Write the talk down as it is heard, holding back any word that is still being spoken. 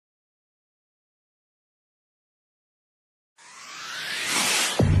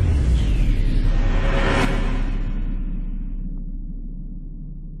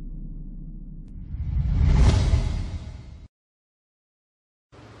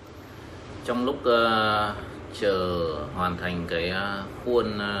Trong lúc chờ hoàn thành cái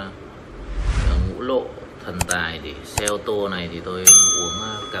khuôn ngũ lộ thần tài để xe ô tô này thì tôi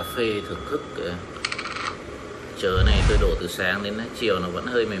uống cà phê thưởng thức. Chờ này tôi đổ từ sáng đến chiều nó vẫn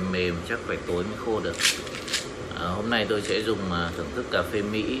hơi mềm mềm, chắc phải tối mới khô được. Hôm nay tôi sẽ dùng thưởng thức cà phê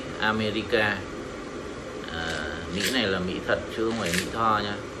Mỹ America. Mỹ này là Mỹ thật chứ không phải Mỹ tho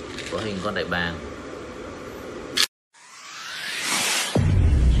nha, có hình con đại bàng.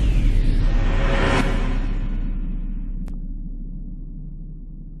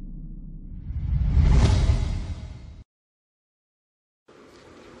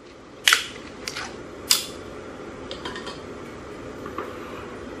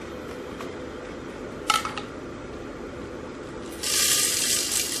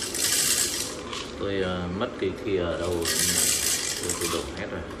 Tôi mất cái thìa ở đâu tôi đổ hết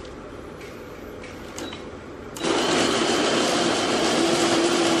rồi.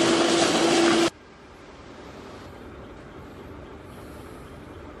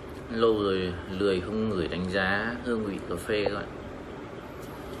 Lâu rồi lười không ngửi đánh giá hương vị cà phê các bạn.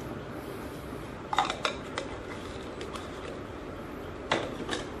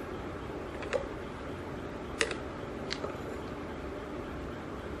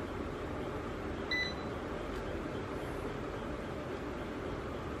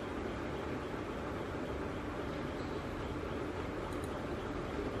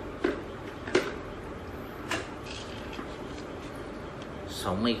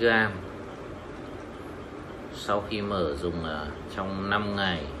 $60 sau khi mở dùng trong 5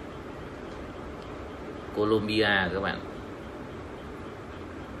 ngày. Colombia các bạn.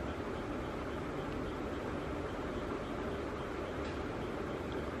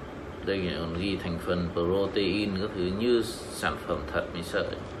 Đây còn ghi thành phần protein các thứ như sản phẩm thật mới sợ.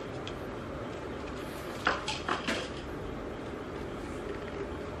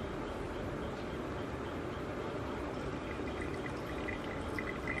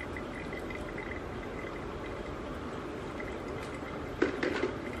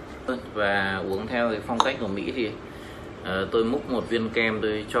 Và uống theo cái phong cách của Mỹ thì tôi múc một viên kem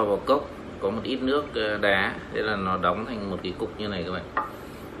tôi cho vào cốc, có một ít nước đá, thế là nó đóng thành một cái cục như này các bạn.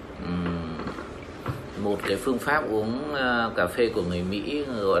 Một cái phương pháp uống cà phê của người Mỹ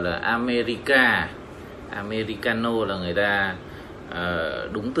gọi là Americano, là người ta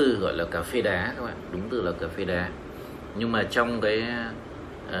đúng từ gọi là cà phê đá các bạn, đúng từ là cà phê đá. Nhưng mà trong cái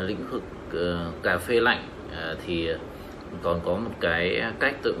lĩnh vực cà phê lạnh thì còn có một cái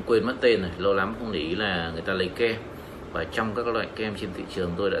cách tôi cũng quên mất tên rồi, lâu lắm không để ý, là người ta lấy kem. Và trong các loại kem trên thị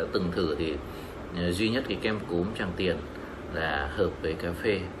trường tôi đã từng thử thì duy nhất cái kem cúm Tràng Tiền là hợp với cà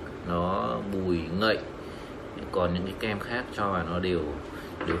phê, nó bùi ngậy. Còn những cái kem khác cho vào nó đều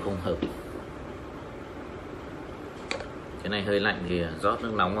không hợp. Cái này hơi lạnh thì rót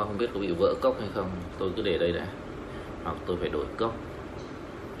nước nóng vào, không biết có bị vỡ cốc hay không. Tôi cứ để đây đã, hoặc tôi phải đổi cốc.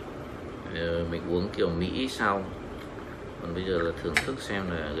 Mình uống kiểu Mỹ sau. Còn bây giờ là thưởng thức xem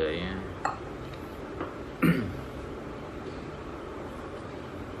là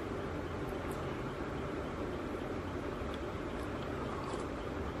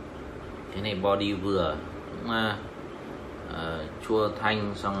cái này body vừa, cũng chua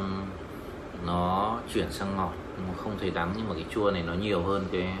thanh, xong nó chuyển sang ngọt, không thấy đắng, nhưng mà cái chua này nó nhiều hơn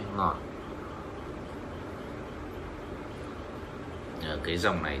cái ngọt. Cái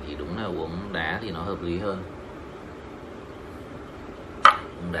dòng này thì đúng là uống đá thì nó hợp lý hơn.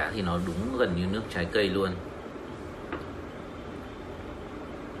 Uống đá thì nó đúng gần như nước trái cây luôn.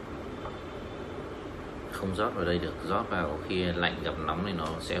 Không rót vào đây được, rót vào khi lạnh gặp nóng thì nó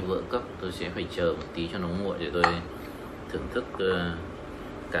sẽ vỡ cốc. Tôi sẽ phải chờ một tí cho nó nguội để tôi thưởng thức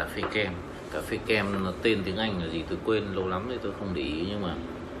cà phê kem. Cà phê kem nó tên tiếng Anh là gì tôi quên, lâu lắm rồi tôi không để ý. Nhưng mà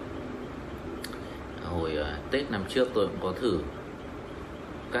hồi Tết năm trước tôi cũng có thử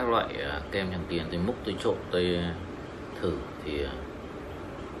các loại kem Tràng Tiền, tôi múc tôi trộn tôi thử thì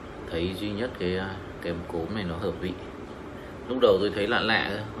thấy duy nhất cái kem cốm này nó hợp vị. Lúc đầu tôi thấy lạ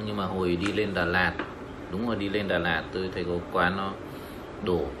lạ, nhưng mà hồi đi lên Đà Lạt, đúng rồi, đi lên Đà Lạt tôi thấy có quán nó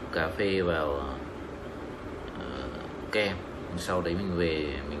đổ cà phê vào kem. Sau đấy mình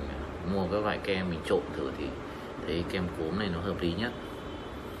về mình mua các loại kem mình trộn thử thì thấy kem cốm này nó hợp lý nhất.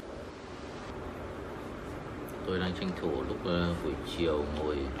 Tôi đang tranh thủ lúc buổi chiều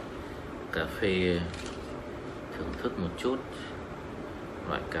ngồi cà phê thưởng thức một chút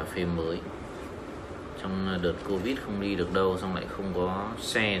loại cà phê mới. Trong đợt Covid không đi được đâu, xong lại không có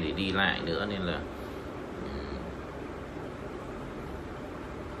xe để đi lại nữa, nên là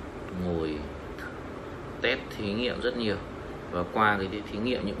ngồi test thí nghiệm rất nhiều. Và qua cái thí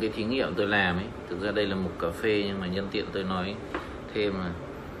nghiệm, những cái thí nghiệm tôi làm ấy, thực ra đây là một cà phê nhưng mà nhân tiện tôi nói thêm là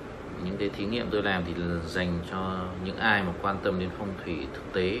những cái thí nghiệm tôi làm thì là dành cho những ai mà quan tâm đến phong thủy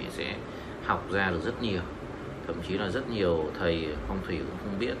thực tế, sẽ học ra được rất nhiều. Thậm chí là rất nhiều thầy phong thủy cũng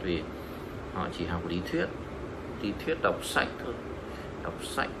không biết, vì họ chỉ học lý thuyết đọc sách thôi, đọc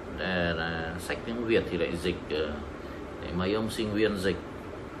sách là sách tiếng Việt thì lại dịch để mấy ông sinh viên dịch,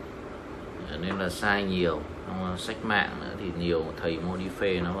 nên là sai nhiều. Xong sách mạng nữa thì nhiều thầy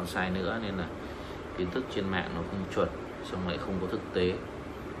modify nó còn sai nữa, nên là kiến thức trên mạng nó không chuẩn, xong lại không có thực tế.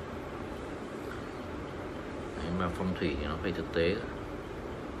 Đấy, mà phong thủy thì nó phải thực tế.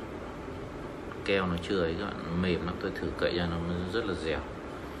 Keo nó chưa ấy các bạn, mềm lắm, tôi thử cậy ra nó rất là dẻo,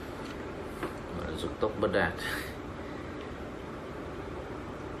 dục tốc bất đạt.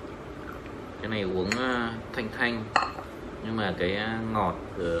 Cái này uống thanh thanh, nhưng mà cái ngọt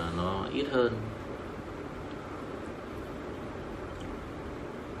nó ít hơn,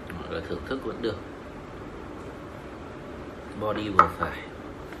 gọi là thưởng thức vẫn được, body vừa phải.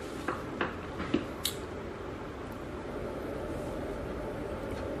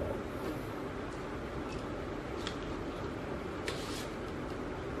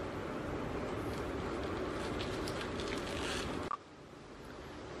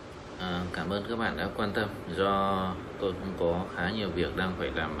 Cảm ơn các bạn đã quan tâm. Do tôi cũng có khá nhiều việc đang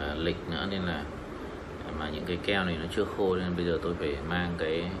phải làm lịch nữa, nên là mà những cái keo này nó chưa khô, nên bây giờ tôi phải mang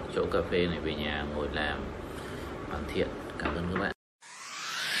cái chỗ cà phê này về nhà ngồi làm hoàn thiện. Cảm ơn các bạn.